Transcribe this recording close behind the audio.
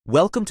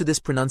Welcome to this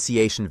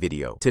pronunciation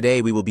video.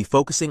 Today we will be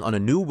focusing on a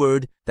new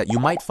word that you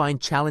might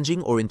find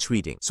challenging or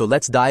intriguing. So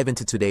let's dive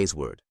into today's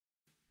word.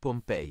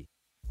 Pompei,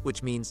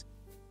 which means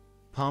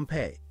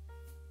Pompeii,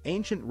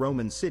 ancient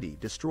Roman city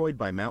destroyed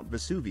by Mount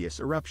Vesuvius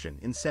eruption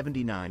in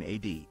 79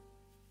 AD.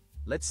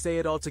 Let's say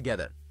it all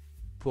together.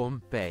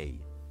 Pompei.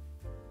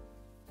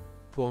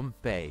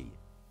 Pompei.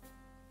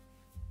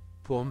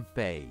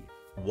 Pompei.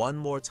 One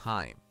more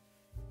time.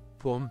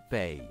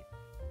 Pompei.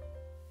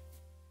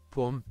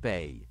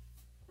 Pompei.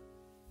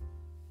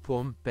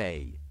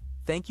 Pompeii.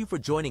 Thank you for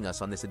joining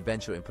us on this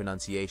adventure in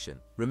pronunciation.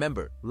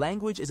 Remember,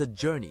 language is a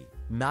journey,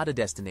 not a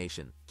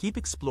destination. Keep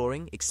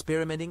exploring,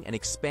 experimenting, and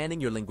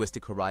expanding your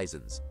linguistic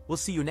horizons. We'll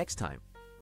see you next time.